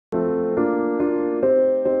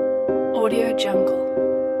Audio Jungle.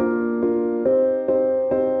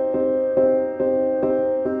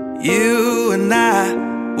 You and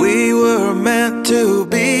I, we were meant to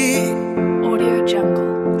be. Audio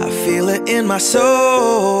Jungle. I feel it in my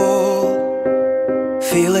soul.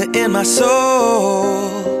 Feel it in my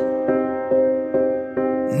soul.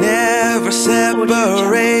 Never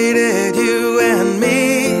separated, you and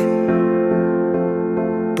me.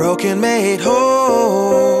 Broken made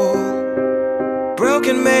whole.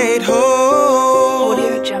 Broken made whole.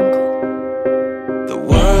 Audio Jungle. The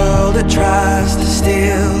world that tries to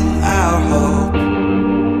steal our hope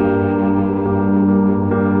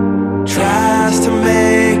tries to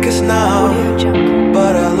make us numb, Audio Jungle.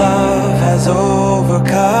 but our love has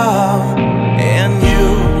overcome. And you,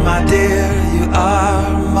 my dear, you are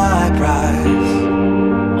my prize.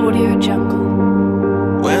 Audio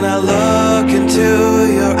Jungle. When I look into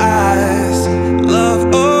your eyes, love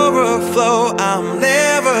overflow, I'm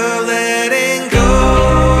never letting go.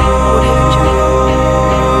 Audio Jungle.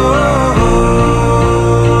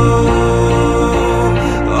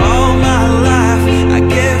 All my life I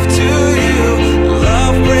give to you,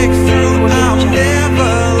 love breakthrough, I'm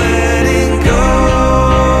never letting go.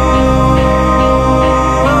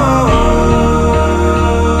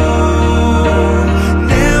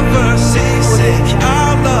 Never ceasing,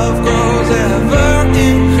 our love grows, ever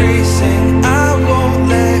increasing, I won't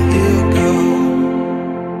let you go.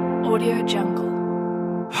 Audio Jungle.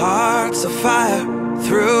 Hearts of fire,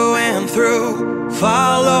 through and through.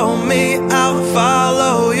 Follow me, I'll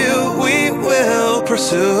follow you. We will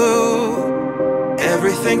pursue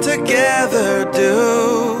everything together, do.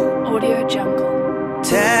 Audio Jungle.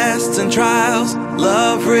 Tests and trials,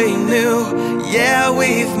 love renew. Yeah,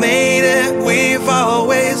 we've made it, we've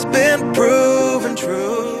always been proven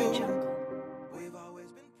true.